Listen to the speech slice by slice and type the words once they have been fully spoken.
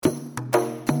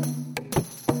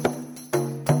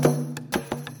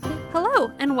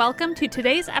and welcome to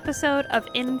today's episode of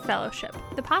In Fellowship,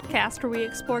 the podcast where we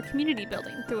explore community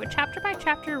building through a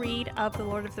chapter-by-chapter read of The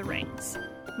Lord of the Rings.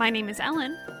 My name is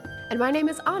Ellen. And my name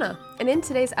is Anna, and in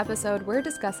today's episode, we're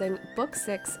discussing Book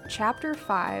 6, Chapter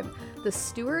 5, The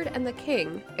Steward and the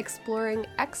King, exploring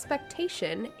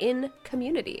expectation in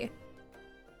community.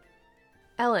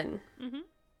 Ellen,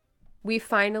 we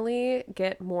finally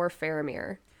get more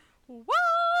Faramir. Whoa!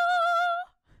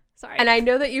 Sorry. And I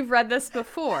know that you've read this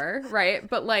before, right?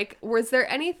 But, was there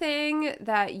anything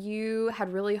that you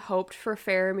had really hoped for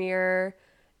Faramir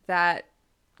that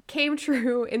came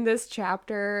true in this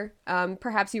chapter?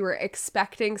 Perhaps you were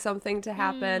expecting something to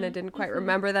happen and didn't quite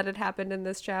remember that it happened in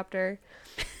this chapter.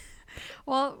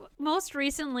 Well, most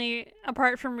recently,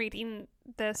 apart from reading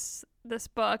this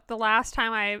book, the last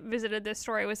time I visited this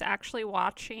story was actually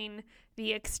watching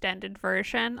the extended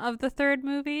version of the third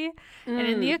movie. And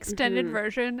in the extended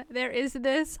version, there is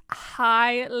this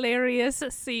hilarious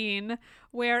scene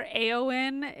where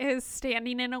Éowyn is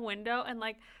standing in a window and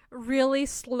really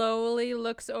slowly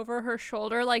looks over her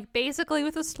shoulder, basically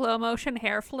with a slow motion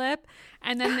hair flip,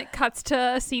 and then it cuts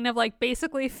to a scene of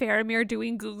basically Faramir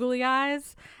doing googly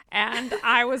eyes, and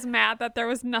I was mad that there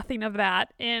was nothing of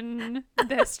that in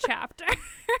this chapter.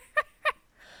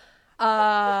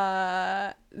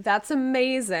 That's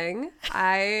amazing.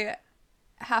 I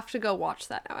have to go watch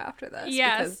that now after this.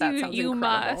 Yes, because that sounds you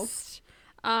incredible. must.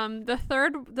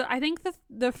 I think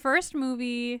the first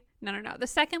movie, no. The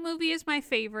second movie is my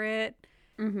favorite,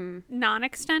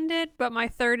 non-extended, but my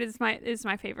third is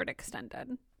my favorite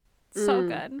extended. So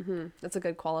good. That's a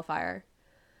good qualifier.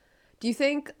 Do you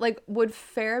think, would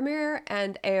Faramir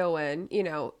and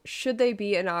Éowyn, should they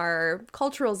be in our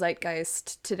cultural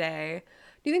zeitgeist today,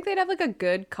 do you think they'd have, a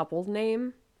good coupled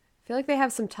name? I feel like they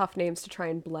have some tough names to try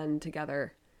and blend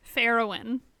together.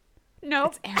 Farrowyn.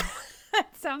 Nope. It's Éowyn.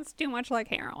 That sounds too much like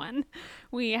heroin.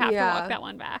 We have to walk that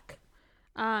one back.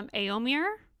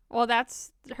 Éomer? Well,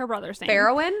 that's her brother's name.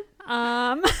 Farrowyn?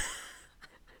 I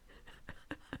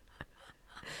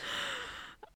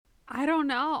don't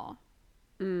know.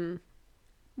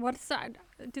 What's that?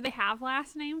 Do they have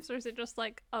last names, or is it just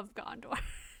of Gondor?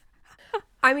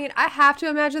 I mean, I have to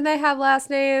imagine they have last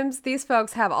names. These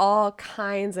folks have all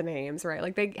kinds of names,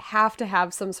 right? They have to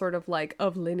have some sort of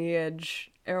of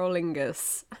lineage.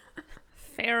 Aerolingus.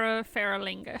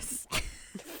 Feralingus.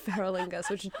 Feralingus,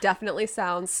 which definitely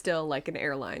sounds still like an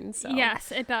airline. So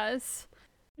yes, it does.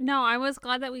 No, I was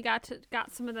glad that we got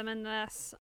some of them in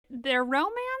this. Their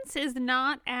romance is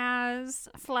not as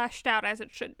fleshed out as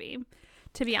it should be,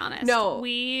 to be honest. No.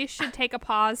 We should take a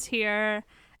pause here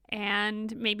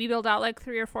and maybe build out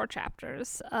 3 or 4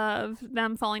 chapters of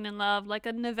them falling in love, like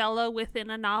a novella within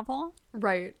a novel.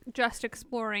 Right. Just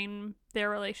exploring their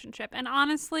relationship. And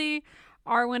honestly,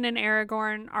 Arwen and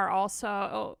Aragorn are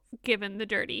also given the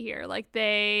dirty here.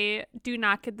 They do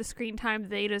not get the screen time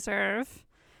they deserve.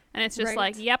 And it's just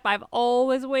right. Yep, I've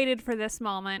always waited for this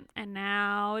moment, and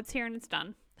now it's here and it's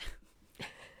done.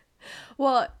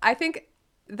 Well, I think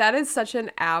that is such an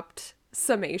apt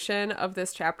summation of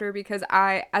this chapter, because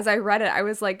as I read it, I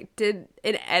was did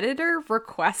an editor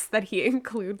request that he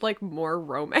include more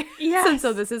romance? Yes. And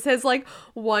so this is his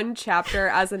one chapter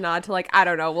as a nod to I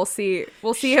don't know, we'll see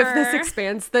if this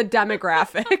expands the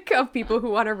demographic of people who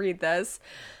want to read this.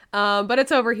 But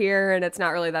it's over here and it's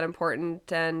not really that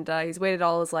important, and he's waited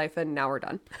all his life and now we're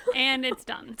done. And it's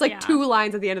done. It's 2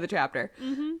 lines at the end of the chapter.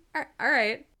 All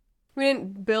right. We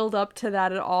didn't build up to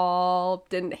that at all.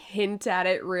 Didn't hint at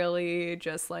it really.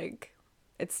 Just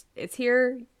it's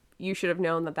here. You should have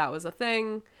known that was a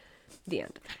thing. The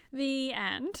end. The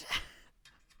end.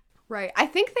 Right. I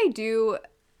think they do.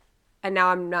 And now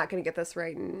I'm not going to get this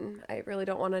right, and I really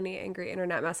don't want any angry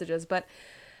internet messages, but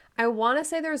I want to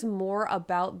say there's more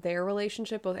about their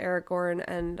relationship with Aragorn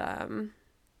and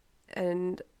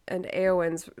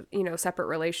Éowyn's, separate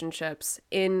relationships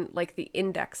in the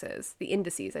indices,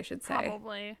 I should say.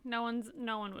 Probably. No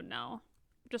one would know.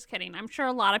 Just kidding. I'm sure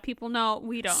a lot of people know.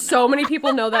 We don't know. So many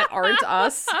people know that aren't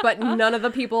us, but none of the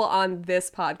people on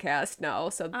this podcast know.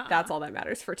 So that's all that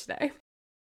matters for today.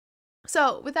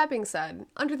 So with that being said,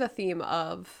 under the theme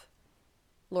of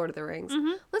Lord of the Rings,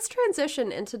 let's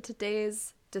transition into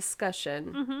today's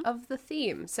discussion of the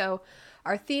theme. So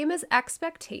our theme is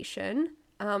expectation.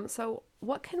 So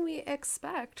what can we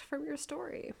expect from your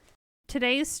story?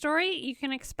 Today's story, you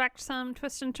can expect some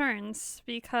twists and turns,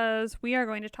 because we are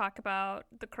going to talk about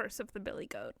the curse of the billy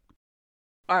goat.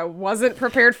 I wasn't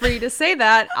prepared for you to say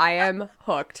that. I am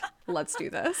hooked. Let's do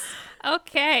this.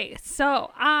 Okay,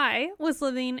 so I was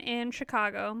living in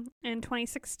Chicago in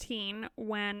 2016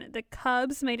 when the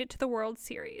Cubs made it to the World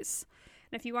Series.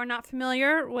 And if you are not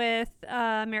familiar with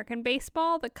American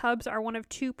baseball, the Cubs are one of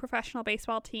 2 professional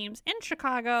baseball teams in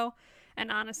Chicago,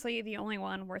 and honestly, the only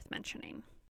one worth mentioning.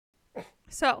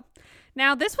 So,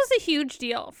 now this was a huge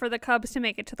deal for the Cubs to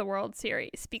make it to the World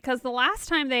Series, because the last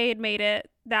time they had made it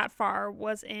that far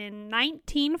was in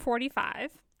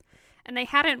 1945, and they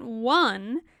hadn't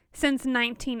won since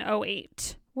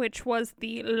 1908, which was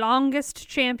the longest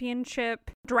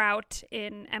championship drought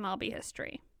in MLB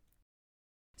history.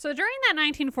 So during that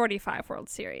 1945 World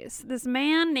Series, this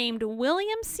man named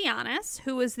William Cianis,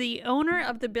 who was the owner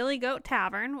of the Billy Goat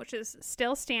Tavern, which is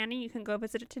still standing, you can go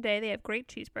visit it today, they have great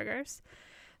cheeseburgers.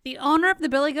 The owner of the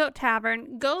Billy Goat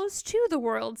Tavern goes to the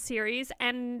World Series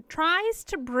and tries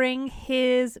to bring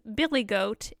his Billy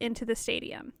Goat into the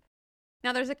stadium.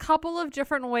 Now, there's a couple of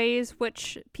different ways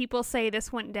which people say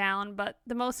this went down, but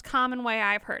the most common way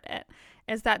I've heard it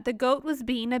is that the goat was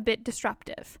being a bit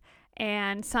disruptive.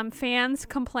 And some fans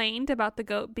complained about the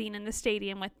goat being in the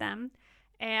stadium with them.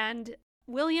 And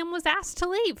William was asked to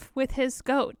leave with his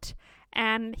goat.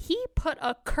 And he put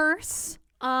a curse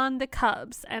on the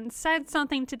Cubs and said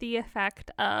something to the effect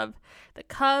of, "The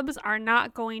Cubs are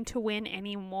not going to win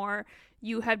anymore.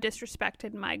 You have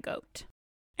disrespected my goat."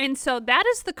 And so that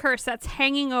is the curse that's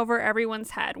hanging over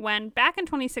everyone's head when, back in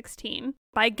 2016,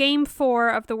 by Game 4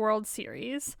 of the World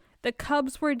Series, the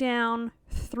Cubs were down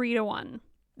 3-1.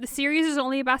 The series is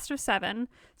only a best of 7,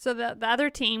 so the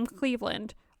other team,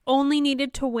 Cleveland, only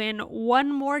needed to win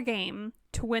one more game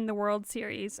to win the World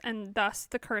Series, and thus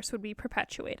the curse would be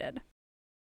perpetuated.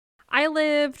 I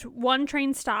lived one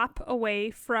train stop away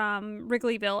from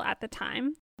Wrigleyville at the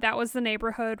time. That was the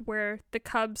neighborhood where the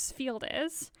Cubs field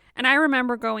is. And I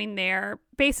remember going there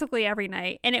basically every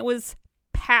night, and it was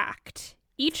packed.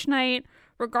 Each night,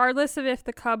 regardless of if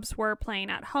the Cubs were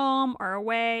playing at home or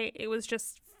away, it was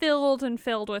just filled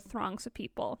with throngs of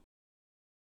people.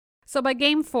 So by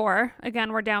Game 4,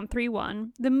 again, we're down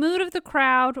 3-1, the mood of the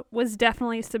crowd was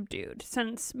definitely subdued,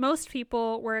 since most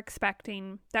people were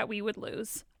expecting that we would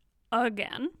lose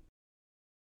again.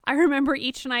 I remember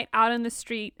each night out in the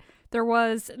street, there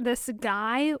was this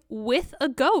guy with a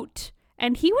goat,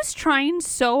 and he was trying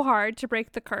so hard to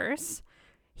break the curse.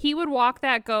 He would walk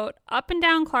that goat up and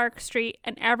down Clark Street,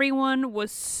 and everyone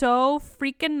was so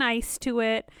freaking nice to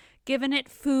it, giving it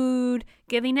food,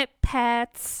 giving it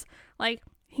pets. Like,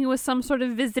 he was some sort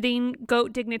of visiting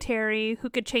goat dignitary who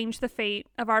could change the fate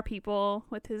of our people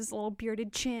with his little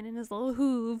bearded chin and his little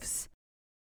hooves.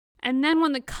 And then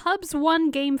when the Cubs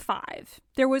won Game 5,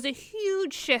 there was a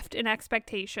huge shift in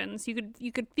expectations.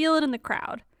 You could feel it in the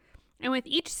crowd. And with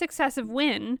each successive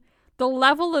win, the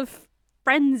level of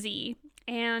frenzy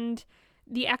and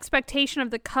the expectation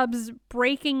of the Cubs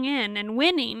breaking in and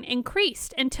winning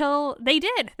increased until they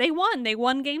did. They won. They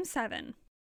won Game 7.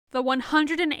 The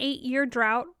 108-year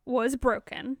drought was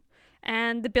broken,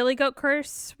 and the Billy Goat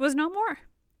curse was no more.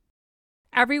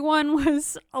 Everyone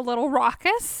was a little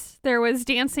raucous. There was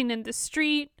dancing in the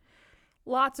street,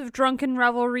 lots of drunken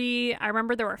revelry. I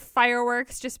remember there were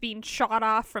fireworks just being shot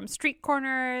off from street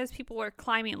corners. People were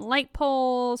climbing light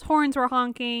poles. Horns were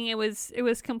honking. It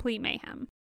was complete mayhem.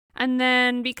 And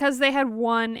then because they had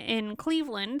won in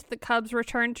Cleveland, the Cubs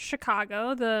returned to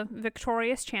Chicago, the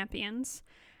victorious champions.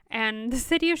 And the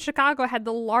city of Chicago had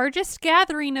the largest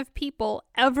gathering of people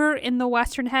ever in the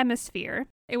Western Hemisphere.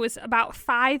 It was about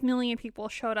 5 million people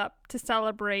showed up to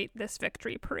celebrate this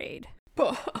victory parade.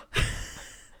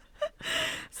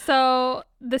 So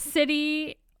the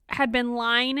city had been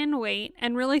lying in wait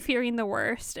and really fearing the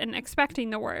worst and expecting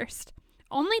the worst,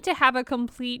 only to have a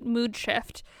complete mood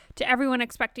shift to everyone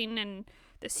expecting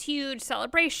this huge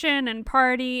celebration and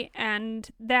party. And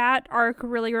that arc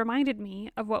really reminded me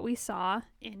of what we saw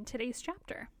in today's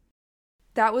chapter.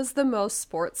 That was the most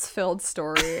sports-filled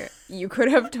story you could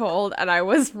have told, and I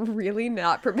was really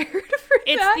not prepared for that.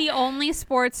 It's the only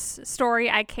sports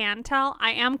story I can tell.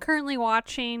 I am currently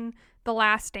watching The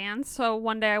Last Dance, so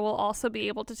one day I will also be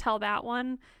able to tell that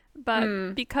one.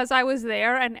 But because I was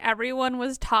there and everyone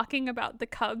was talking about the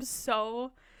Cubs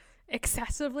so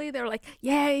excessively, they were like,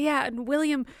 yeah, and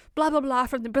William blah, blah, blah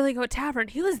from the Billy Goat Tavern,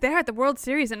 he was there at the World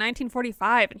Series in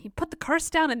 1945, and he put the curse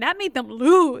down, and that made them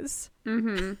lose.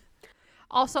 Mm-hmm.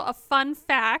 Also, a fun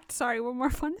fact. Sorry, one more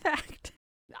fun fact.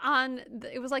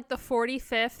 It was like the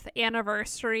 45th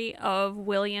anniversary of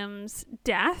William's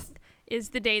death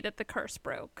is the day that the curse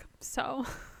broke. So,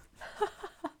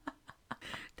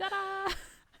 ta-da!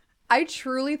 I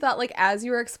truly thought, like, as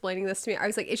you were explaining this to me, I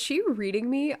was like, is she reading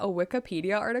me a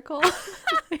Wikipedia article?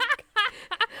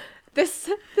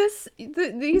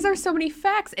 These are so many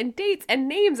facts and dates and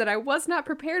names, and I was not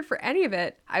prepared for any of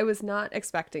it. I was not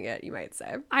expecting it, you might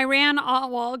say. I ran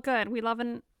well, good. We love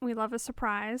a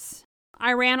surprise.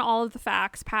 I ran all of the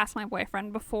facts past my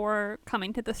boyfriend before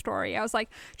coming to the story. I was like,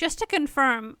 just to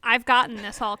confirm, I've gotten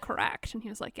this all correct. And he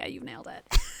was like, yeah, you've nailed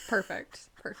it. Perfect.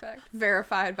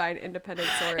 Verified by an independent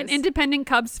source. An independent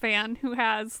Cubs fan who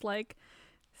has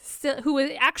who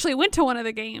actually went to one of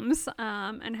the games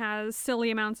and has silly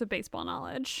amounts of baseball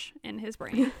knowledge in his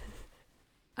brain.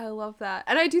 I love that.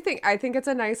 And I think it's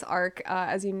a nice arc,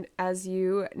 as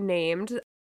you named,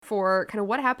 for kind of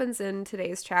what happens in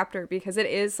today's chapter, because it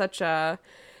is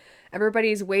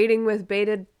everybody's waiting with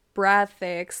bated breath.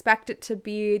 They expect it to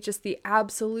be just the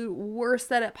absolute worst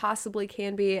that it possibly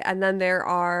can be, and then there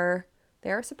are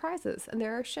surprises and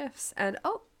there are shifts, and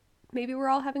maybe we're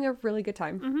all having a really good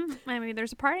time. Mm-hmm. I mean,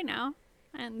 there's a party now,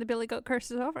 and the Billy Goat curse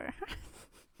is over.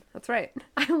 That's right.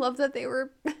 I love that they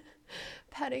were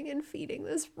petting and feeding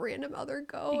this random other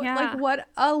goat. Yeah. Like, what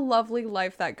a lovely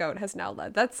life that goat has now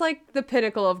led. That's like the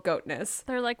pinnacle of goatness.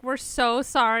 They're like, we're so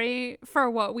sorry for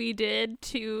what we did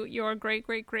to your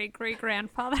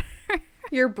great-great-great-great-grandfather.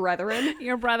 Your brethren.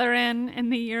 Your brethren in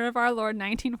the year of our Lord,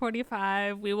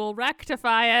 1945. We will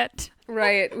rectify it.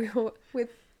 Right. We will, with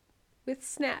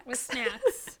snacks. With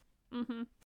snacks. Mm-hmm.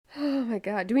 Oh my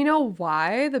God. Do we know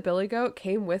why the Billy Goat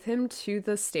came with him to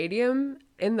the stadium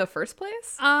in the first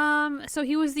place? So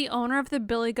he was the owner of the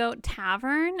Billy Goat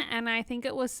Tavern, and I think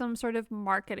it was some sort of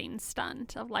marketing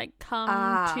stunt of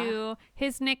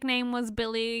his nickname was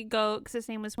Billy Goat because his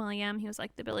name was William. He was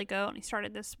like the Billy Goat, and he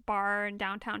started this bar in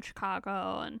downtown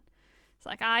Chicago, and it's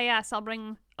like, yes, I'll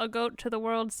bring a goat to the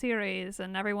World Series,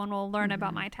 and everyone will learn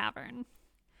about my tavern.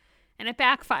 And it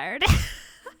backfired.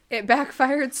 It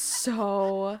backfired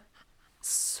so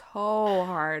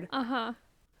hard. Uh-huh.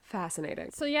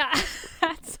 Fascinating. So yeah,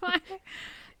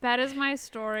 that is my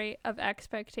story of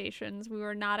expectations. We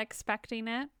were not expecting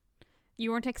it.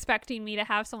 You weren't expecting me to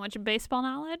have so much baseball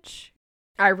knowledge.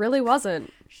 I really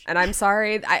wasn't. And I'm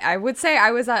sorry. I would say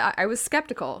I was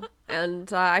skeptical,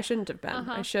 and I shouldn't have been.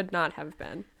 Uh-huh. I should not have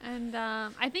been. And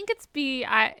I think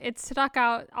it stuck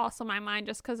out also in my mind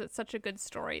just because it's such a good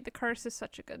story. The curse is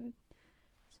such a good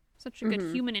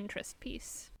Mm-hmm. human interest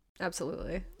piece.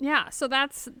 Absolutely. Yeah, so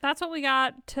that's what we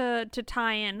got to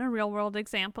tie in a real world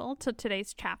example to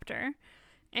today's chapter.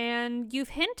 And you've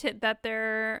hinted that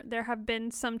there have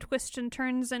been some twists and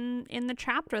turns in the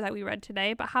chapter that we read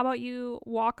today, but how about you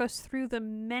walk us through the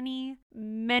many,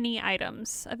 many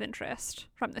items of interest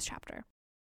from this chapter?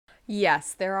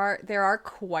 Yes, there are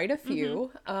quite a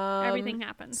few. Mm-hmm. Everything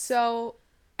happens. So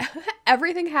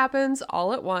everything happens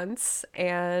all at once,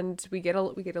 and we get a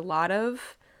lot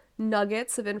of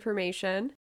nuggets of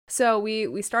information. So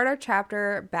we start our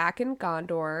chapter back in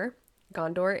Gondor.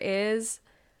 Gondor is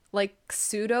like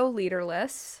pseudo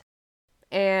leaderless,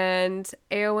 and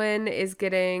Éowyn is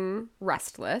getting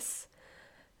restless.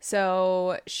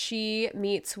 So she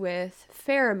meets with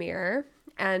Faramir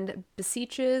and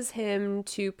beseeches him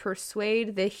to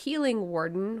persuade the Healing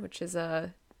Warden, which is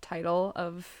a title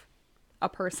of a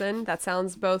person that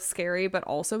sounds both scary but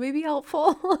also maybe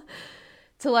helpful,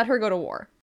 to let her go to war.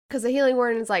 Because the Healing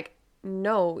Warden is like,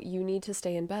 no, you need to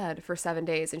stay in bed for 7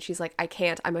 days. And she's like, I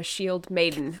can't. I'm a shield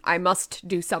maiden. I must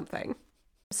do something.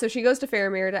 So she goes to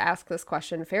Faramir to ask this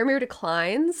question. Faramir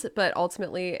declines, but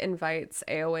ultimately invites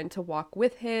Éowyn to walk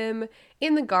with him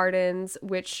in the gardens,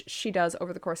 which she does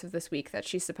over the course of this week that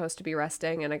she's supposed to be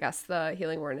resting. And I guess the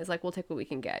Healing Warden is like, we'll take what we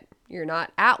can get. You're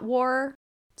not at war,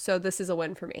 so this is a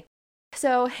win for me.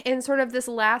 So in sort of this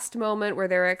last moment where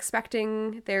they're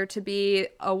expecting there to be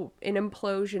an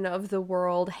implosion of the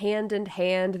world, hand in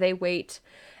hand, they wait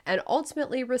and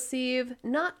ultimately receive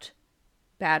not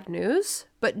bad news,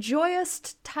 but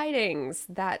joyous tidings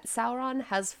that Sauron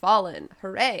has fallen.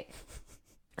 Hooray!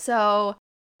 So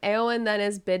Éowyn then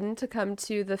is bidden to come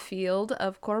to the field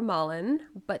of Cormallen,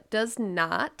 but does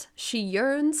not. She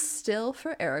yearns still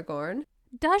for Aragorn.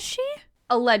 Does she?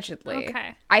 Allegedly.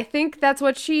 Okay. I think that's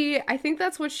what she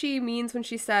means when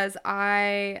she says,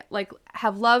 I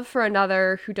have love for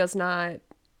another who does not,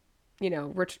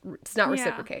 does not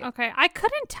reciprocate. Okay. I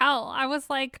couldn't tell. I was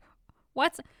like,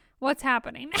 what's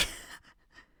happening?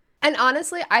 And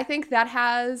honestly, I think it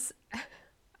has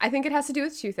to do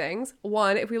with two things.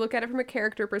 One, if we look at it from a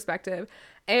character perspective,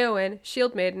 Éowyn,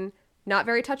 Shield Maiden, not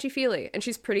very touchy-feely, and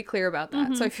she's pretty clear about that.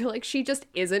 Mm-hmm. So I feel like she just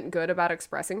isn't good about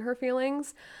expressing her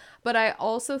feelings. But I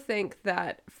also think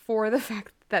that for the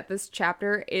fact that this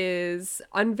chapter is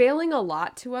unveiling a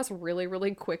lot to us really,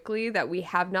 really quickly that we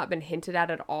have not been hinted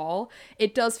at all.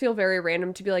 It does feel very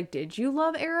random to be like, did you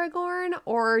love Aragorn?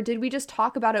 Or did we just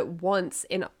talk about it once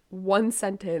in one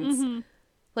sentence,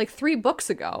 like 3 books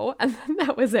ago, and then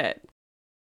that was it?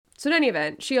 So in any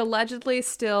event, she allegedly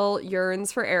still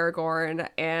yearns for Aragorn,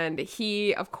 and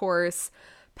he, of course,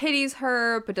 pities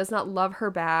her, but does not love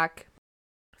her back.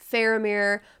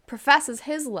 Faramir professes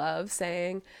his love,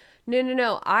 saying,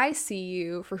 no, I see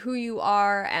you for who you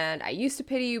are, and I used to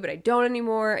pity you, but I don't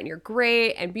anymore, and you're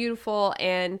great and beautiful,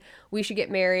 and we should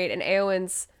get married. And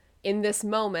Éowyn's, in this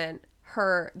moment,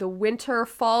 the winter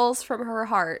falls from her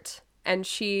heart, and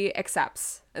she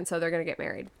accepts, and so they're gonna get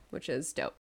married, which is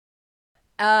dope.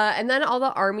 And then all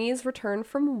the armies return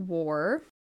from war,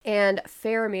 and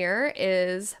Faramir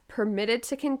is permitted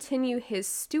to continue his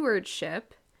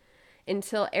stewardship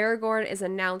until Aragorn is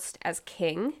announced as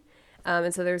king.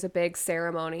 And so there's a big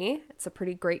ceremony. It's a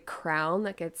pretty great crown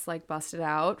that gets like busted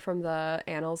out from the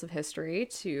annals of history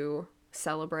to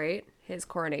celebrate his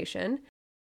coronation.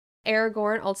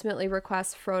 Aragorn ultimately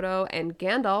requests Frodo and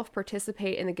Gandalf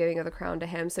participate in the giving of the crown to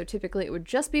him. So typically it would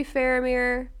just be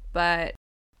Faramir, but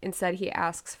instead he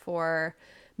asks for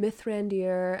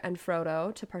Mithrandir and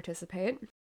Frodo to participate.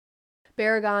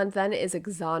 Baragon then is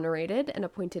exonerated and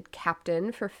appointed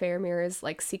captain for Faramir's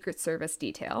like Secret Service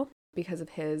detail because of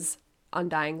his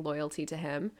undying loyalty to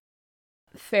him.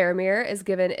 Faramir is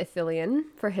given Ithilien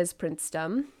for his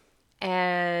princedom,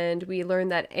 and we learn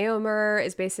that Éomer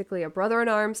is basically a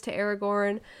brother-in-arms to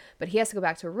Aragorn, but he has to go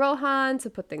back to Rohan to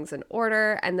put things in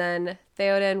order, and then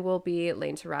Theoden will be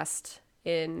laid to rest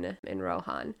in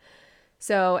Rohan.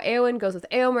 So Éowyn goes with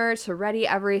Éomer to ready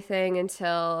everything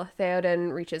until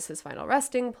Theoden reaches his final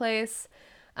resting place,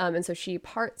 and so she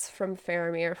parts from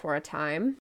Faramir for a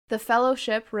time. The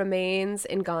Fellowship remains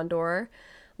in Gondor,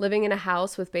 living in a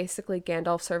house with basically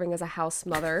Gandalf serving as a house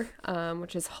mother,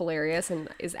 which is hilarious and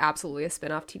is absolutely a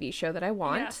spin-off TV show that I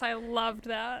want. Yes, I loved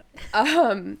that.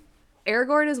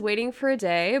 Aragorn is waiting for a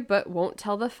day, but won't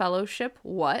tell the Fellowship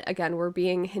what. Again,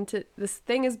 this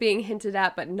thing is being hinted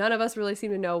at, but none of us really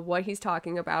seem to know what he's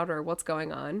talking about or what's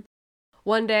going on.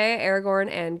 One day,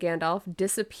 Aragorn and Gandalf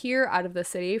disappear out of the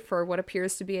city for what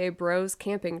appears to be a bros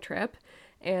camping trip.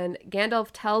 And Gandalf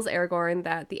tells Aragorn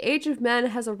that the age of men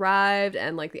has arrived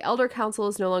and like the Elder Council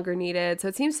is no longer needed. So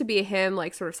it seems to be him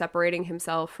like sort of separating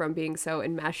himself from being so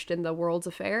enmeshed in the world's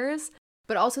affairs.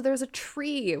 But also there's a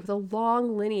tree with a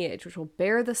long lineage which will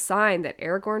bear the sign that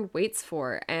Aragorn waits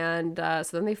for. And so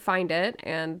then they find it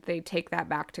and they take that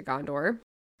back to Gondor.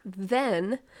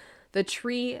 Then the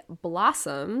tree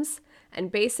blossoms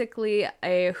and basically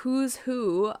a who's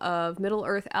who of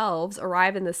Middle-earth elves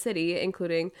arrive in the city,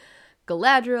 including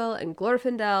Galadriel and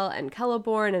Glorfindel and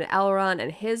Celeborn and Elrond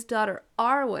and his daughter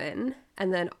Arwen.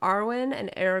 And then Arwen and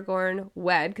Aragorn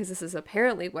wed, because this is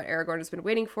apparently what Aragorn has been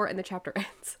waiting for, and the chapter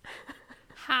ends.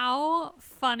 How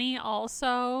funny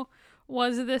also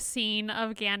was the scene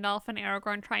of Gandalf and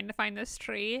Aragorn trying to find this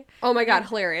tree. Oh my god,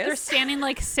 hilarious. They're standing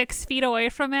like 6 feet away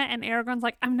from it, and Aragorn's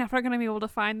like, I'm never going to be able to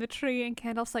find the tree. And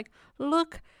Gandalf's like,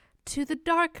 look to the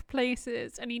dark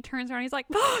places. And he turns around and he's like,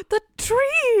 oh, the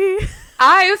tree!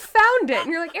 I found it!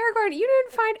 And you're like, Aragorn, you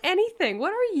didn't find anything.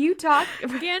 What are you talking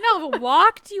about? Gandalf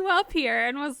walked you up here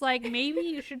and was like, maybe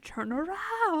you should turn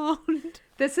around.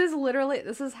 This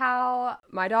is how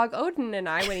my dog Odin and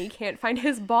I, when he can't find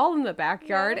his ball in the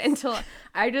backyard, until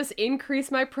I just increase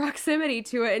my proximity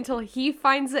to it until he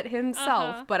finds it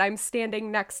himself, but I'm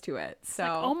standing next to it. So,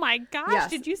 like, oh my gosh,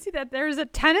 Did you see that there's a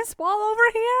tennis ball over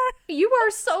here? You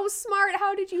are so smart.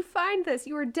 How did you find this?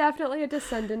 You are definitely a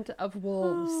descendant of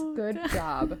wolves. Oh, good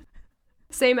job.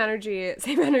 Same energy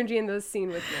in the scene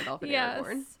with Gandalf and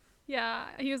Aragorn. Yeah,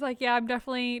 he was like, yeah, I'm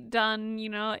definitely done,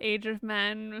 Age of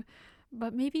Men.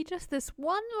 But maybe just this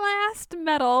one last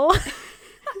medal.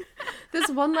 This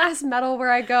one last medal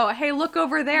where I go, hey, look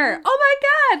over there. Oh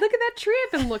my god, look at that tree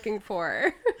I've been looking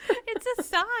for. It's a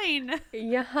sign.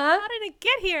 Yeah. How did it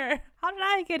get here? How did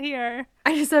I get here?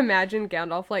 I just imagine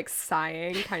Gandalf like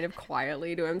sighing kind of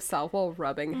quietly to himself while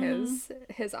rubbing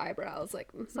his eyebrows. Like,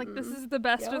 it's like, this is the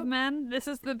best of men. This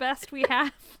is the best we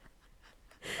have.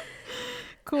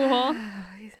 Cool.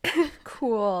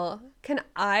 Cool. Can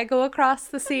I go across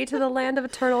the sea to the land of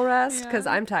eternal rest? Because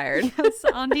I'm tired. Yes,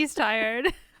 Andy's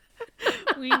tired.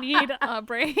 We need a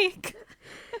break.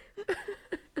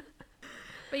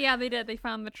 But yeah, they did. They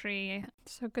found the tree.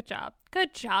 So good job.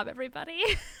 Good job, everybody.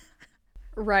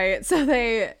 Right. So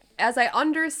as I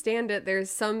understand it,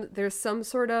 there's some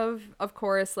sort of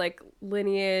course, like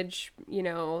lineage,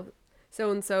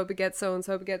 so-and-so begets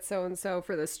so-and-so begets so-and-so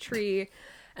for this tree.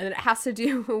 And it has to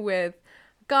do with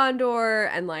Gondor,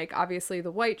 and like obviously the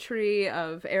White Tree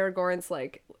of Aragorn's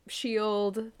like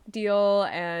shield deal,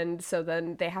 and so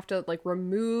then they have to like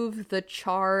remove the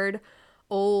charred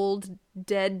old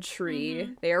dead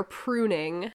tree they are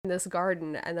pruning in this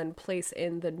garden and then place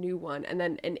in the new one, and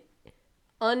then an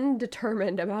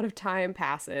undetermined amount of time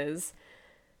passes,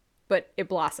 but it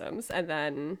blossoms, and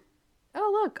then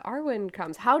oh look, Arwen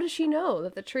comes. How does she know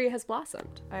that the tree has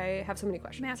blossomed? I have so many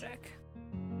questions. Magic.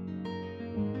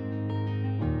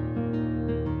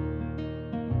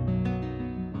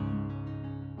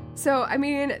 So, I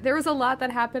mean, there was a lot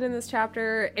that happened in this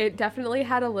chapter. It definitely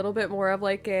had a little bit more of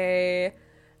like a,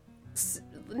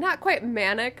 not quite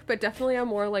manic, but definitely a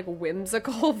more like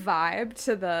whimsical vibe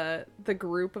to the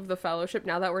group of the Fellowship,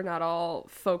 now that we're not all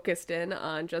focused in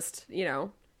on just, you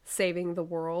know, saving the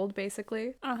world,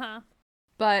 basically.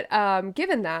 But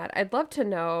given that, I'd love to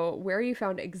know where you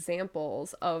found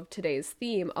examples of today's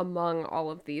theme among all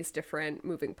of these different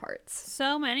moving parts.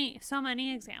 So many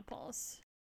examples.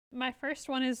 My first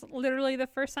one is literally the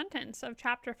first sentence of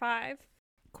chapter 5.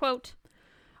 Quote,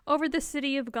 "Over the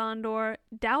city of Gondor,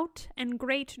 doubt and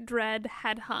great dread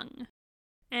had hung."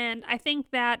 And I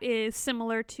think that is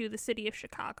similar to the city of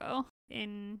Chicago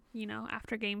in, you know,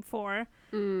 after game 4.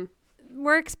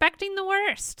 We're expecting the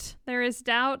worst. There is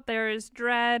doubt, there is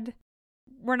dread.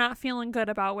 We're not feeling good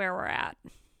about where we're at.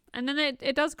 And then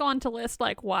it does go on to list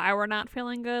like why we're not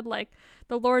feeling good. Like,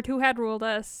 the Lord who had ruled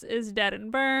us is dead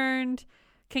and burned.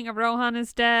 King of Rohan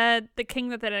is dead. The king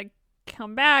that had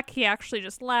come back, he actually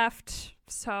just left.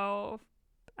 So,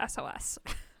 SOS.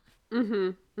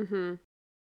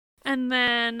 And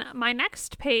then my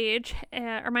next page,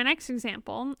 or my next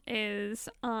example, is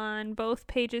on both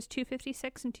pages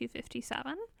 256 and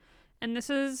 257. And this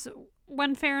is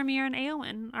when Faramir and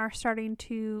Éowyn are starting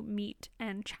to meet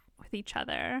and chat with each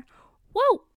other.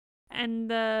 Whoa!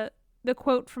 And the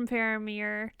quote from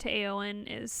Faramir to Éowyn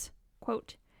is,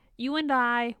 quote, "You and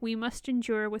I, we must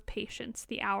endure with patience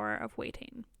the hour of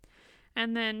waiting."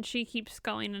 And then she keeps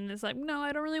going and is like, "No,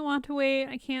 I don't really want to wait.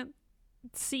 I can't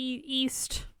see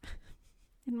east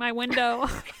in my window."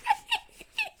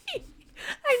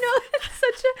 I know, it's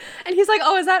such a... And he's like,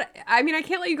 "Oh, is that... I mean, I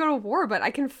can't let you go to war, but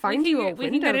I can find you a window we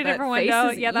can get a different window.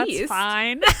 Yeah, east. That's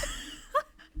fine."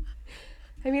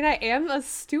 I mean, I am a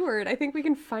steward. I think we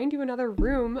can find you another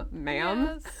room,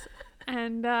 ma'am. Yes.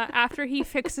 And after he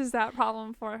fixes that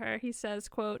problem for her, he says,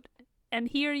 quote, "And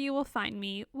here you will find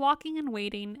me, walking and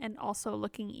waiting and also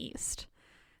looking east."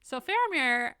 So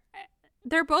Faramir,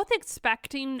 they're both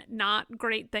expecting not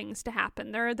great things to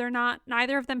happen. They're not,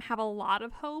 neither of them have a lot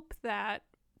of hope that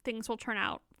things will turn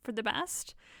out for the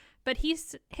best. But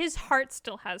his heart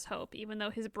still has hope, even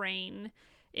though his brain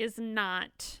is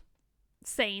not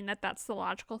saying that that's the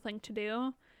logical thing to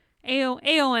do.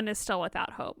 Éowyn is still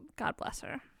without hope. God bless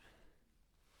her.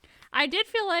 I did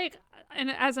feel like, and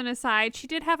as an aside, she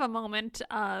did have a moment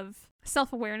of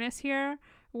self-awareness here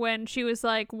when she was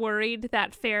like worried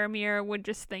that Faramir would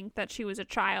just think that she was a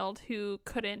child who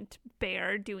couldn't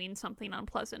bear doing something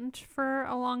unpleasant for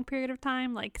a long period of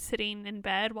time, like sitting in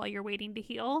bed while you're waiting to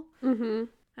heal. And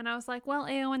I was like, well,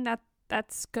 Éowyn,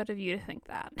 that's good of you to think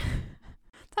that.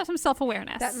 Have some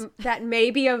self-awareness. That may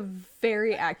be a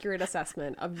very accurate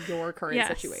assessment of your current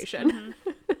situation.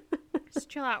 Just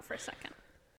chill out for a second.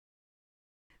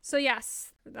 So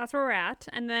yes, that's where we're at.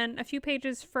 And then a few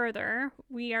pages further,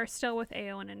 we are still with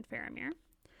Éowyn and Faramir.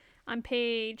 On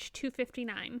page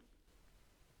 259.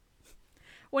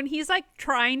 When he's like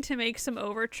trying to make some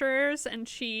overtures and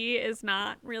she is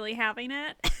not really having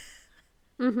it.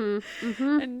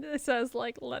 And it says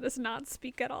like, "Let us not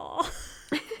speak at all."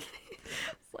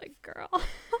 It's like, girl.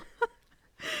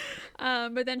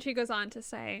 But then she goes on to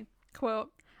say,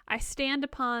 quote, "I stand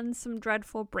upon some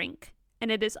dreadful brink, and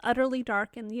it is utterly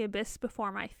dark in the abyss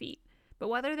before my feet. But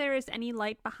whether there is any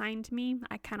light behind me,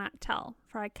 I cannot tell,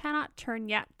 for I cannot turn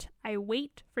yet. I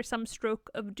wait for some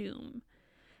stroke of doom."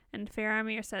 And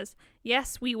Faramir says,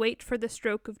 "Yes, we wait for the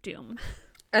stroke of doom."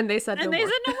 And they said no more.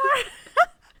 Said no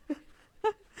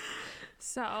more.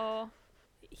 So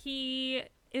he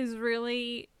is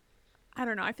really, I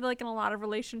don't know, I feel like in a lot of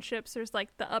relationships there's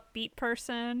like the upbeat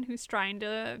person who's trying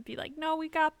to be like, "No, we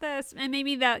got this." And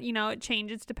maybe that, you know, it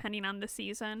changes depending on the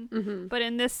season. But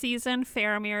in this season,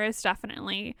 Faramir is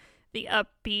definitely the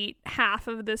upbeat half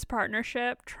of this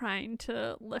partnership, trying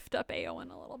to lift up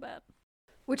Éowyn a little bit.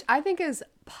 Which I think is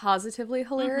positively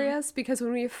hilarious, because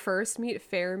when we first meet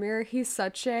Faramir, he's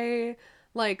such a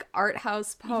like art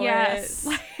house poet, Yes.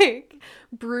 like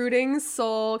brooding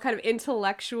soul, kind of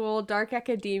intellectual, dark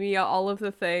academia, all of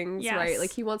the things, Yes. right?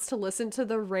 Like he wants to listen to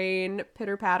the rain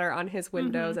pitter patter on his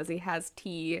windows as he has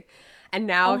tea. And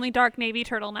now only dark navy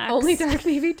turtlenecks. Only dark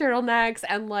navy turtlenecks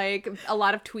and like a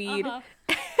lot of tweed.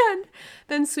 And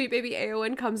then sweet baby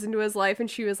Eowyn comes into his life and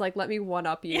she was like, let me one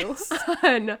up you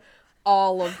on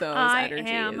all of those energies.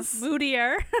 I am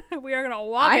moodier. We are gonna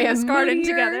walk in this garden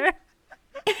moodier. together.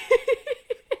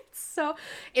 So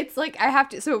it's like I have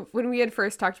to, so when we had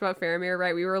first talked about Faramir,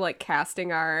 right, we were like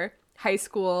casting our high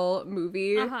school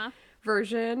movie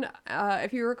version,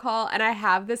 if you recall, and I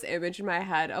have this image in my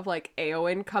head of like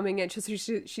Eowyn coming in.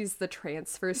 She's the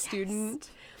transfer student.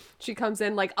 She comes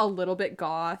in like a little bit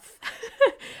goth.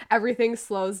 Everything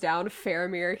slows down.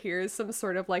 Faramir hears some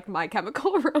sort of like My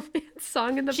Chemical Romance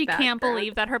song in the background. She can't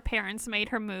believe that her parents made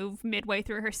her move midway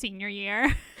through her senior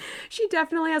year. She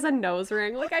definitely has a nose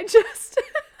ring. Like I just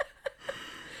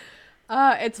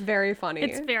it's very funny.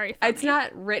 It's very funny. It's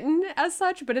not written as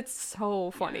such, but it's so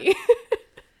funny.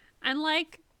 And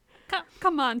like,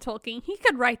 come on, Tolkien. He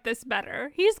could write this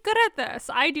better. He's good at this.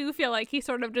 I do feel like he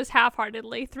sort of just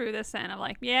half-heartedly threw this in. I'm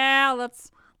like, yeah,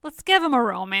 let's give him a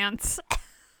romance.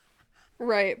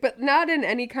 Right, but not in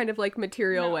any kind of like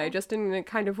material way, just in a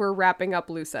kind of we're wrapping up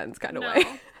loose ends kind of way.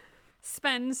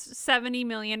 Spends 70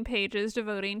 million pages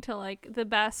devoting to like the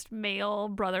best male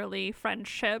brotherly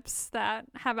friendships that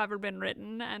have ever been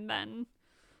written. And then,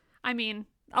 I mean,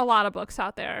 a lot of books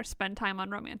out there spend time on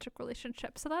romantic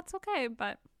relationships, so that's okay,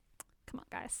 but come on,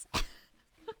 guys.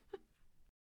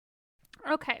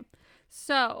 Okay,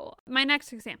 so my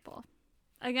next example,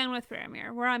 again with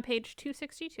Faramir, we're on page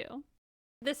 262.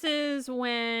 This is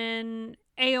when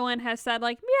Eowyn has said,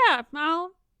 like, yeah,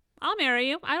 I'll marry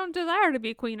you. I don't desire to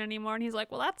be queen anymore. And he's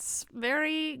like, well, that's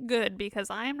very good because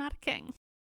I am not a king.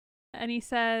 And he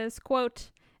says,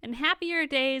 quote, in happier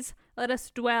days, let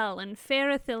us dwell in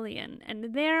fair Ithilien,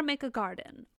 and there make a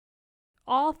garden.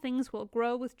 All things will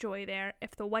grow with joy there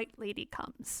if the White Lady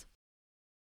comes.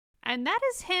 And that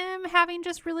is him having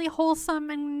just really wholesome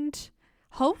and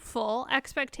hopeful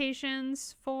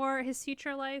expectations for his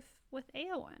future life with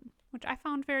Eowyn, which I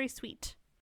found very sweet.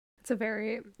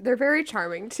 They're very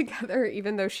charming together,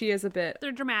 even though she is a bit...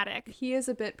 They're dramatic. He is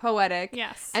a bit poetic.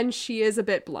 Yes. And she is a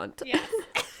bit blunt. Yes.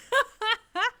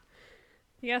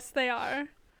 Yes, they are.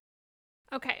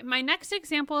 Okay, my next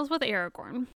example is with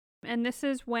Aragorn. And this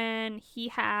is when he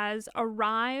has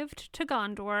arrived to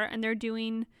Gondor and they're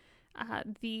doing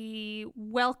the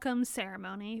welcome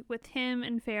ceremony with him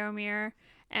and Faramir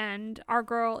and our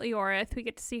girl Eorith. We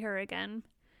get to see her again.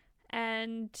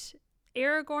 And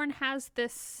Aragorn has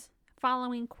this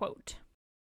following quote.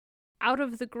 Out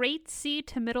of the great sea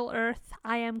to Middle-earth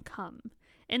I am come.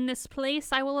 In this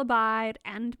place I will abide,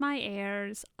 and my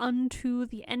heirs, unto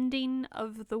the ending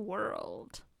of the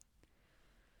world.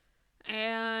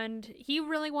 And he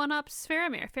really one-ups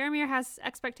Faramir. Faramir has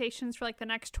expectations for like the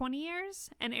next 20 years,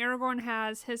 and Aragorn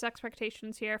has his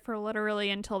expectations here for literally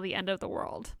until the end of the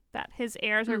world. That his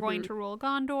heirs are going to rule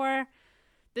Gondor.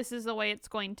 This is the way it's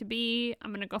going to be.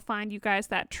 I'm going to go find you guys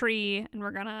that tree, and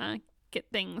we're going to get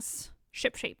things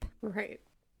shipshape. Right.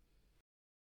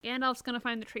 Gandalf's going to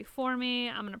find the tree for me.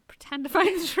 I'm going to pretend to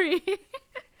find the tree.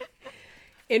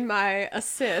 In my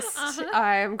assist,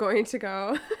 I am going to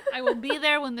go. I will be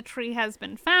there when the tree has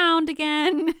been found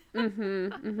again.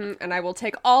 And I will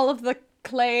take all of the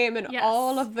claim and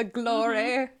all of the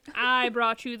glory. I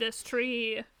brought you this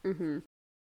tree. And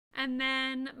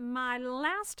then my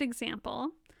last example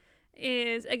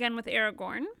is, again, with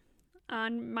Aragorn.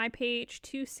 On my page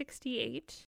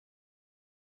 268.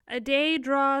 A day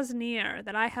draws near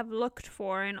that I have looked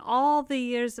for in all the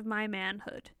years of my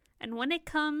manhood, and when it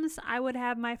comes, I would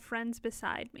have my friends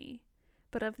beside me.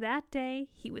 But of that day,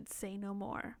 he would say no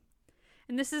more.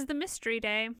 And this is the mystery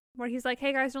day, where he's like,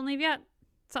 hey guys, don't leave yet.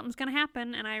 Something's gonna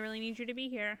happen, and I really need you to be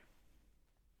here.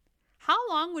 How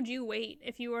long would you wait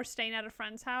if you were staying at a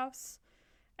friend's house,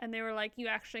 and they were like, you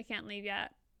actually can't leave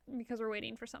yet, because we're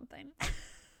waiting for something?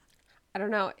 I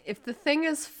don't know. If the thing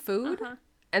is food,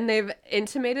 and they've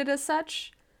intimated as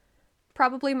such,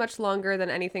 probably much longer than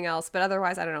anything else, but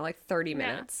otherwise, I don't know, like 30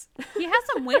 minutes. He has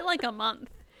them wait like a month.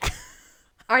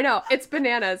 I know, it's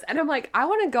bananas. And I'm like, I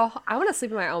want to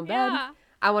sleep in my own bed.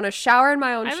 I want to shower in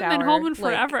my own shower. I haven't been home in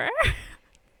forever.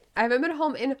 I haven't been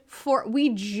home we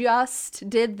just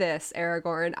did this,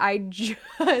 Aragorn.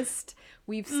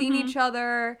 We've seen each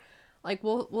other. Like,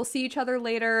 we'll see each other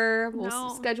later.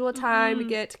 We'll schedule a time to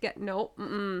get,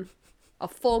 a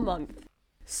full month.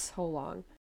 So long.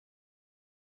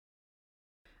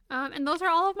 And those are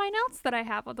all of my notes that I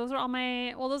have. Those are all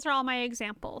my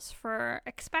examples for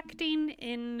expecting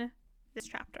in this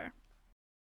chapter.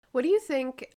 What do you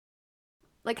think,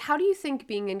 like, how do you think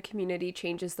being in community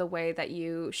changes the way that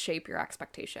you shape your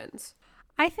expectations?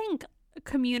 I think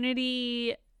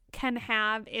community can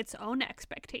have its own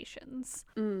expectations.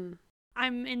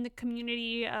 I'm in the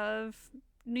community of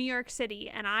New York City,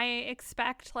 and I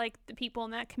expect, like, the people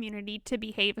in that community to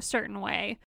behave a certain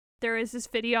way. There is this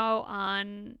video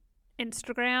on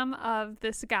Instagram of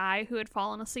this guy who had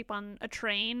fallen asleep on a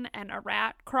train and a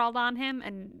rat crawled on him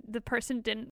and the person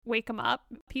didn't wake him up.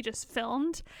 He just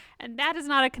filmed. And that is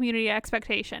not a community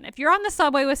expectation. If you're on the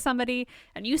subway with somebody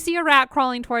and you see a rat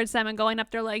crawling towards them and going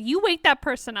up their leg, you wake that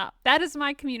person up. That is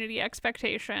my community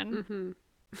expectation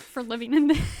for living in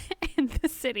the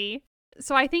city.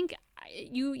 So I think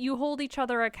you hold each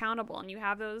other accountable, and you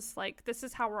have those, like, this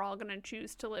is how we're all going to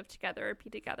choose to live together or be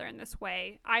together in this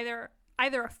way. Either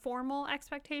a formal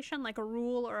expectation, like a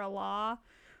rule or a law,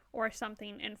 or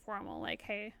something informal, like,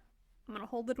 hey, I'm going to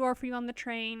hold the door for you on the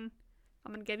train.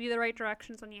 I'm going to give you the right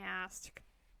directions when you ask.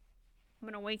 I'm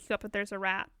going to wake you up if there's a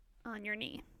rat on your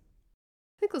knee.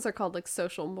 I think those are called, like,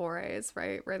 social mores,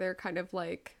 right? Where they're kind of,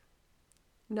 like,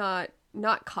 not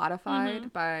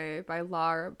codified by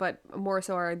law, but more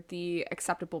so are the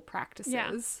acceptable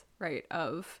practices, right,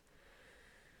 of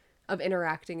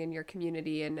interacting in your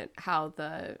community, and how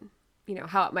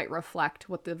how it might reflect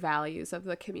what the values of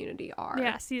the community are.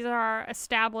 Yes, these are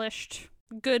established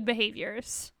good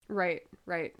behaviors. Right.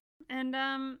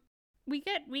 And we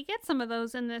get some of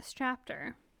those in this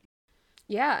chapter.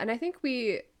 Yeah, and I think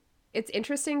it's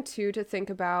interesting too to think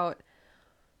about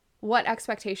what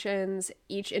expectations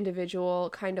each individual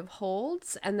kind of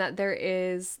holds, and that there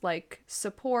is, like,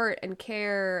 support and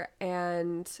care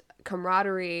and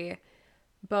camaraderie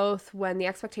both when the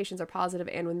expectations are positive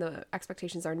and when the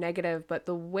expectations are negative, but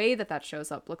the way that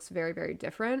shows up looks very, very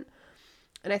different.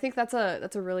 And I think that's a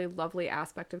really lovely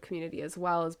aspect of community as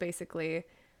well, is basically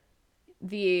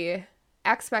the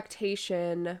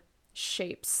expectation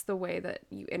shapes the way that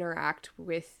you interact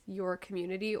with your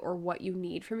community or what you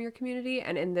need from your community.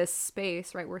 And in this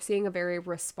space, right, we're seeing a very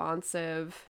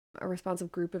responsive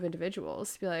group of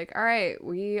individuals to be like, all right,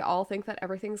 we all think that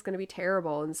everything's going to be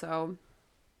terrible. And so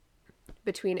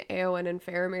between Éowyn and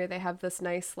Faramir, they have this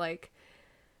nice, like,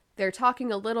 they're talking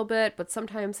a little bit, but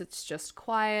sometimes it's just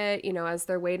quiet, as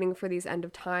they're waiting for these end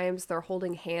of times. They're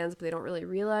holding hands, but they don't really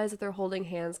realize that they're holding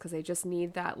hands because they just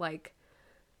need that, like,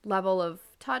 level of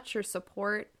touch or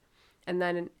support. And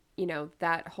then,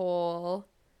 that whole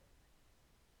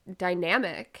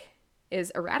dynamic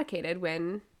is eradicated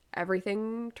when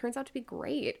everything turns out to be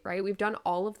great, right? We've done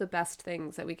all of the best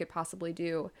things that we could possibly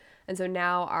do. And so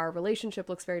now our relationship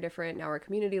looks very different. Now our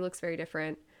community looks very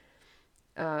different.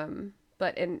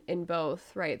 But in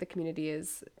both, right, the community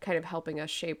is kind of helping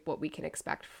us shape what we can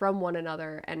expect from one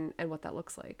another and what that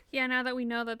looks like. Yeah, now that we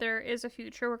know that there is a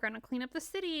future, we're going to clean up the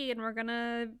city, and we're going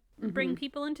to bring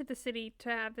people into the city to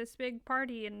have this big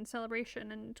party and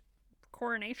celebration and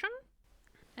coronation.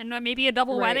 And maybe a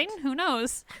double wedding. Who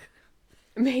knows?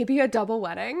 Maybe a double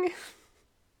wedding.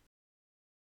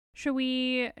 Shall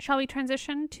we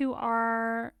transition to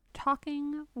our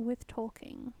talking with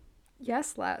Tolkien?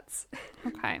 Yes, let's.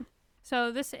 Okay.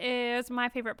 So this is my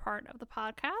favorite part of the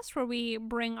podcast, where we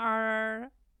bring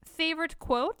our favorite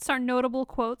quotes, our notable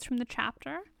quotes from the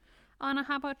chapter. Anna,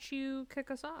 how about you kick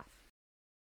us off?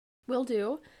 Will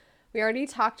do. We already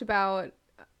talked about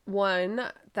one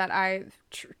that I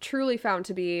truly found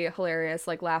to be hilarious,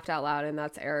 like laughed out loud, and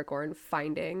that's Aragorn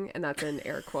finding, and that's in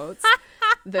air quotes,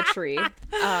 the tree.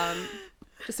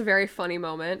 Just a very funny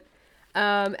moment.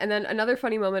 And then another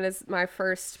funny moment is my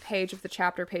first page of the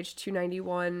chapter, page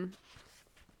 291.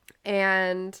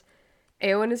 And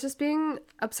Éowyn is just being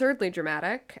absurdly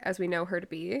dramatic, as we know her to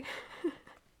be.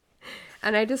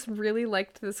 And I just really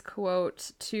liked this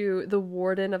quote to the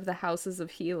warden of the Houses of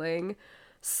Healing.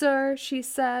 "Sir," she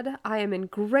said, "I am in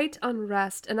great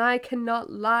unrest, and I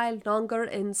cannot lie longer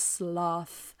in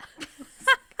sloth."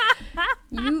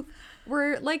 You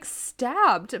were, like,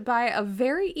 stabbed by a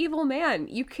very evil man.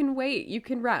 You can wait. You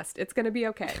can rest. It's going to be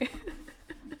okay.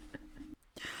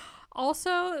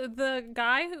 Also, the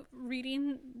guy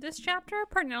reading this chapter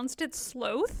pronounced it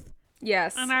sloth.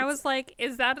 Yes. And I was like,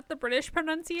 is that the British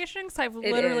pronunciation? Because I've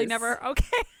literally never...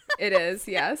 Okay. It is,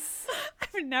 yes.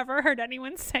 I've never heard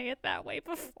anyone say it that way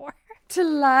before. To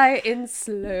lie in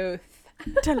sloth.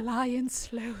 To lie in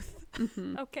sloth.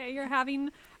 Mm-hmm. Okay, you're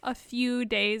having a few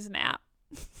days nap.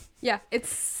 Yeah, it's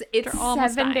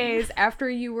 7 days after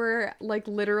you were, like,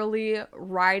 literally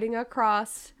riding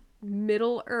across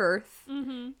Middle Earth,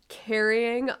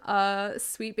 carrying a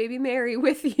sweet baby Mary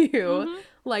with you,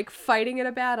 like fighting in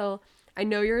a battle. I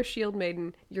know you're a shield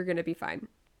maiden. You're going to be fine.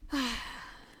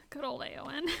 Good old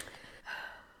Eowyn.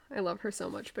 I love her so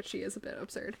much, but she is a bit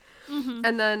absurd.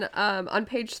 And then on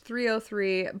page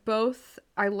 303,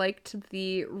 I liked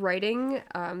the writing,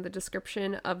 the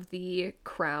description of the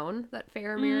crown that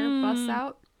Faramir busts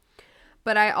out.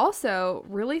 But I also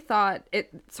really thought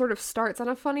it sort of starts on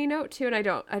a funny note too, and I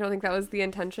don't think that was the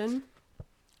intention.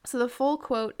 So the full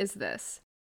quote is this: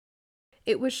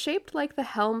 "It was shaped like the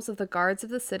helms of the guards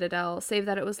of the citadel, save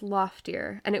that it was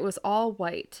loftier, and it was all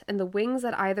white, and the wings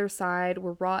at either side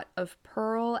were wrought of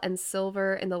pearl and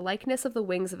silver in the likeness of the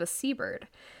wings of a seabird.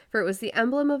 For it was the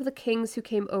emblem of the kings who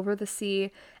came over the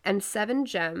sea, and 7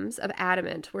 gems of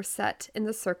adamant were set in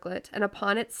the circlet, and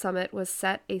upon its summit was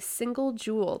set a single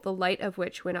jewel, the light of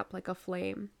which went up like a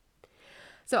flame."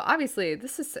 So obviously,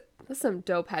 this is some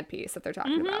dope headpiece that they're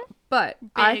talking about. But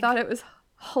I thought it was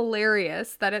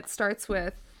hilarious that it starts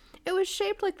with, "It was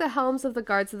shaped like the helms of the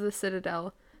guards of the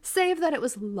citadel, save that it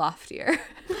was loftier."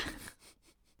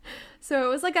 So it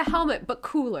was like a helmet, but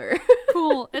cooler.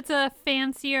 Cool. It's a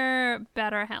fancier,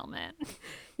 better helmet.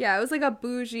 Yeah, it was like a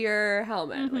bougier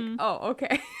helmet. Like, oh,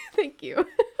 okay. Thank you.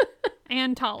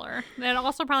 And taller. That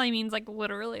also probably means like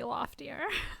literally loftier.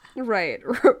 Right.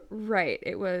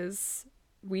 It was,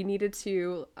 we needed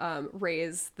to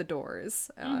raise the doors.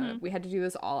 We had to do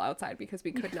this all outside because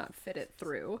we could not fit it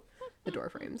through the door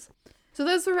frames. So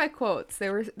those were my quotes. They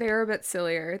were a bit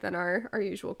sillier than our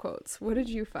usual quotes. What did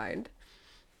you find?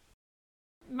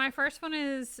 My first one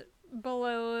is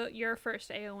below your first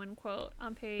Eowyn quote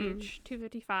on page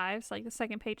 255, so like the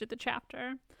second page of the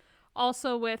chapter.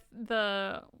 Also with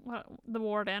the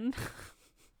warden.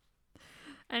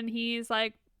 And he's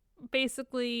like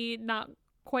basically not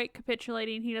quite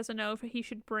capitulating. He doesn't know if he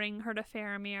should bring her to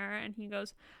Faramir, and he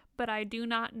goes, "But I do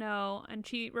not know." And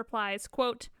she replies,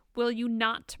 quote, "Will you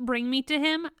not bring me to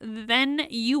him? Then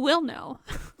you will know."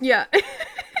 Yeah.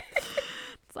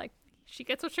 It's like, she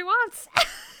gets what she wants.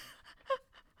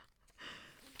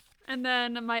 And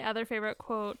then my other favorite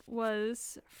quote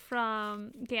was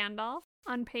from Gandalf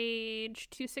on page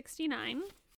 269.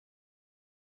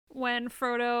 When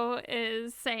Frodo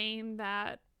is saying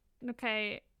that,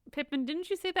 okay, Pippin, didn't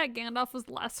you say that Gandalf was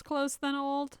less close than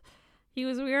old? He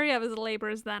was weary of his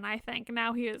labors then, I think.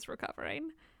 Now he is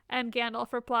recovering. And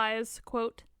Gandalf replies,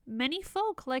 quote, "Many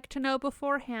folk like to know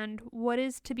beforehand what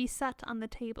is to be set on the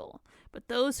table, but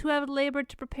those who have labored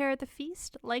to prepare the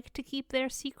feast like to keep their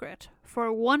secret,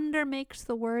 for wonder makes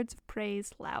the words of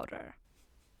praise louder."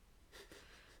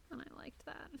 And I liked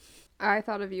that. I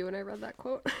thought of you when I read that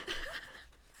quote.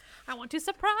 I want to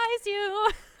surprise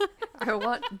you.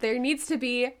 There needs to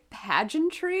be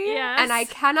pageantry. Yes. And I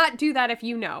cannot do that if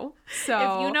you know. So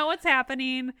if you know what's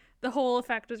happening, the whole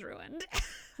effect is ruined.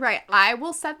 Right. I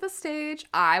will set the stage.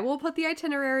 I will put the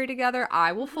itinerary together.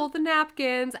 I will fold the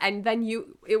napkins, and then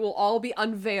it will all be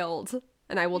unveiled,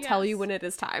 and I will tell you when it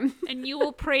is time. And you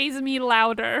will praise me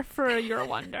louder for your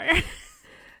wonder.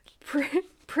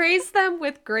 Praise them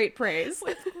with great praise.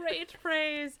 With great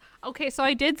praise. Okay, so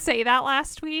I did say that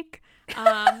last week.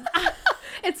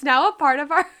 It's now a part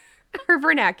of our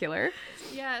vernacular.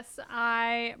 Yes,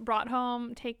 I brought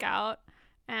home takeout.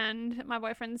 And my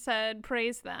boyfriend said,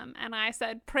 "Praise them." And I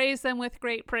said, "Praise them with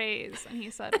great praise." And he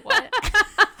said, "What?"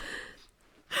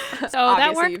 So obviously,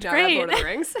 that worked you've great. Lord of the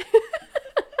Rings.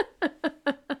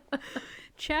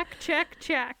 Check, check,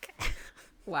 check.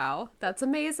 Wow, that's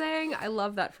amazing. I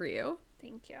love that for you.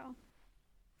 Thank you.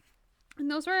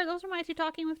 And those were my 2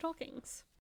 talking with Tolkien's.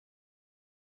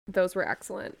 Those were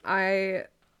excellent.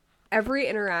 Every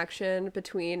interaction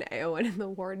between Eowyn and the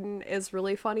Warden is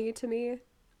really funny to me.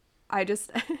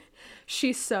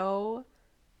 She's so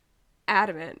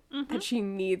adamant that she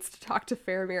needs to talk to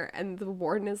Faramir, and the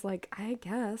Warden is like, I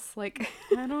guess, like,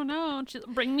 I don't know. Just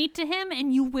bring me to him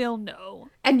and you will know.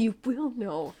 And you will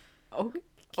know. Oh,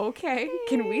 okay.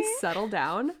 Can we settle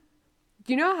down?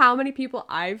 Do you know how many people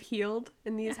I've healed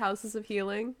in these houses of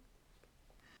healing?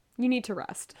 You need to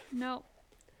rest. No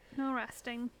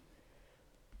resting.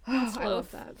 Oh, I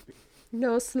love that.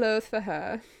 No sloth for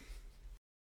her.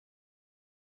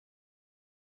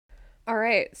 All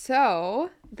right, so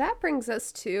that brings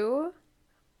us to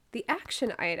the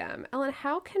action item. Ellen,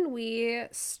 how can we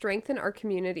strengthen our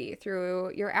community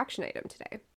through your action item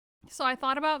today? So I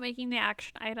thought about making the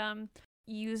action item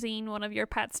using one of your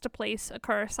pets to place a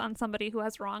curse on somebody who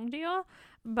has wronged you.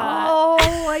 But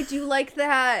I do like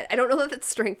that. I don't know if it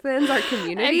strengthens our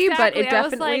community, but it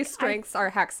definitely strengthens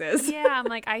our hexes. Yeah, I'm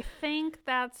like, I think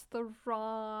that's the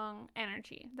wrong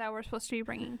energy that we're supposed to be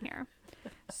bringing here.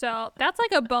 So that's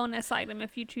like a bonus item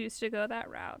if you choose to go that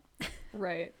route.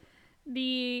 Right.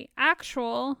 The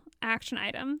actual action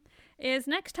item is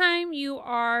next time you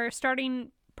are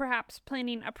starting, perhaps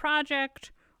planning a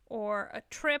project or a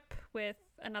trip with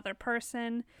another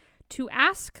person, to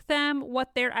ask them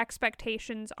what their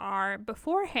expectations are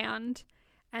beforehand,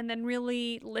 and then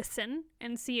really listen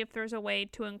and see if there's a way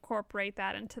to incorporate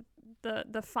that into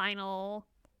the final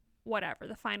whatever,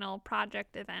 the final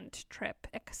project, event, trip,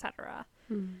 etc.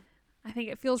 I think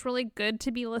it feels really good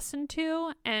to be listened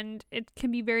to, and it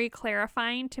can be very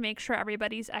clarifying to make sure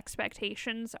everybody's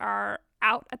expectations are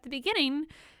out at the beginning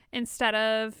instead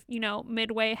of,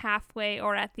 midway, halfway,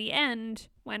 or at the end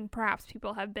when perhaps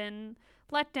people have been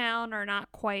let down or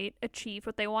not quite achieved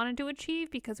what they wanted to achieve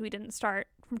because we didn't start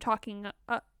from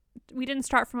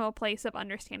a place of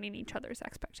understanding each other's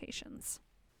expectations.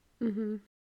 Mm-hmm.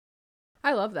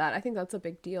 I love that. I think that's a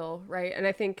big deal, right? And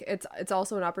I think it's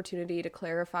also an opportunity to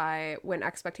clarify when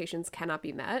expectations cannot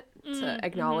be met, to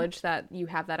acknowledge that you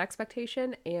have that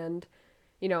expectation, and,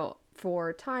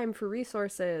 for time, for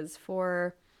resources,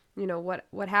 for,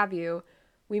 what have you,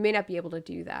 we may not be able to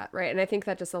do that, right? And I think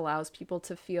that just allows people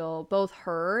to feel both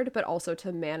heard, but also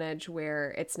to manage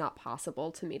where it's not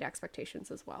possible to meet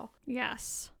expectations as well.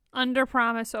 Yes. Under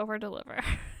promise, over deliver.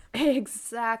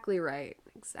 Exactly right.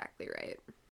 Exactly right.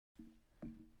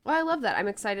 Well, I love that. I'm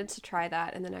excited to try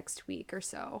that in the next week or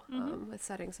so, with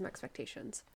setting some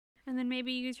expectations. And then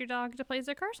maybe use your dog to place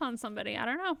a curse on somebody. I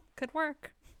don't know. Could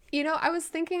work. I was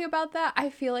thinking about that.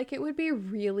 I feel like it would be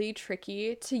really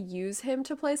tricky to use him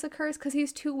to place a curse because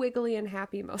he's too wiggly and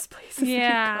happy most places he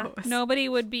goes. Nobody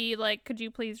would be like, could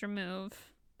you please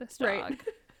remove this dog? Right.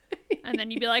 And then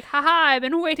you'd be like, haha, I've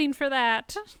been waiting for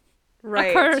that.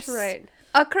 Right. A curse. Right.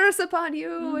 A curse upon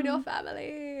you and your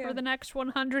family. For the next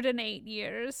 108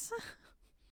 years.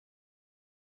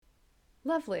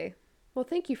 Lovely. Well,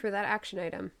 thank you for that action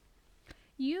item.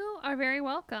 You are very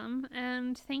welcome,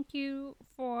 and thank you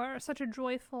for such a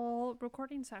joyful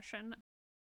recording session.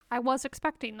 I was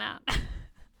expecting that.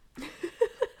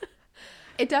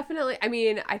 It definitely,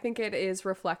 I think it is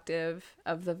reflective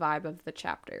of the vibe of the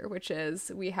chapter, which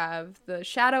is we have the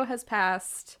shadow has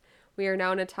passed. We are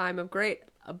now in a time of great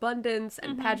abundance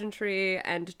and pageantry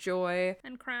and joy.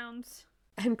 And crowns.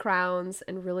 And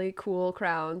really cool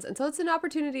crowns. And so it's an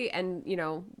opportunity and,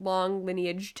 long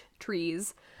lineaged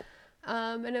trees.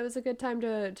 And it was a good time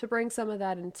to bring some of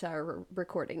that into our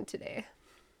recording today.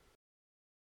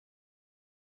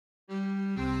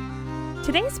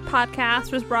 Today's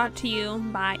podcast was brought to you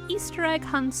by Easter Egg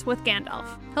Hunts with Gandalf.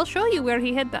 He'll show you where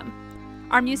he hid them.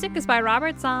 Our music is by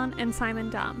Robert Zahn and Simon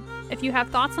Dom. If you have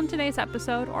thoughts on today's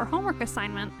episode or homework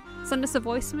assignment, send us a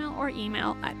voicemail or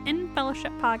email at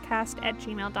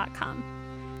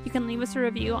infellowshippodcast@gmail.com. You can leave us a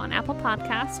review on Apple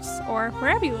Podcasts or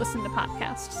wherever you listen to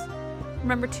podcasts.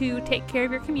 Remember to take care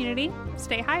of your community,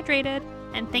 stay hydrated,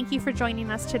 and thank you for joining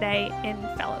us today in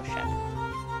fellowship.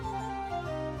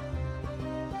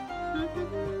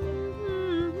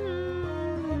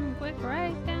 Quick,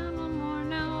 write down one more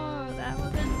note. That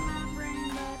was in my brain,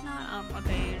 but not on my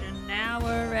page, and now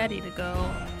we're ready to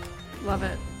go. Love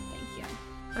it. Thank you.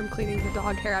 I'm cleaning the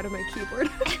dog hair out of my keyboard.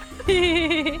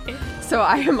 So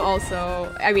I am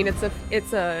also,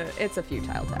 it's a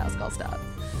futile task. I'll stop.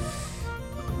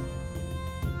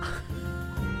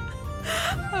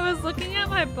 I was looking at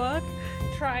my book,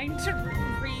 trying to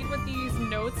read what these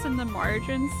notes in the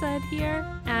margin said here,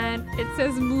 and it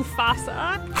says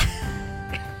Mufasa.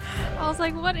 I was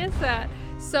like, what is that?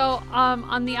 So,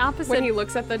 on the opposite... When he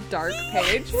looks at the dark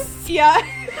page. Yeah.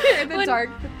 the dark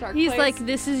He's place. like,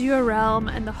 this is your realm,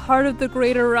 and the heart of the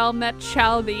greater realm that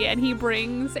shall be. And he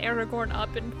brings Aragorn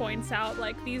up and points out,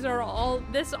 like, all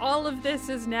of this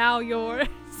is now yours.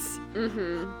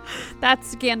 Mm-hmm.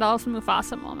 That's Gandalf's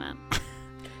Mufasa moment.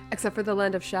 Except for the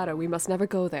land of shadow. We must never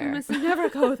go there. We must never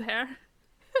go there.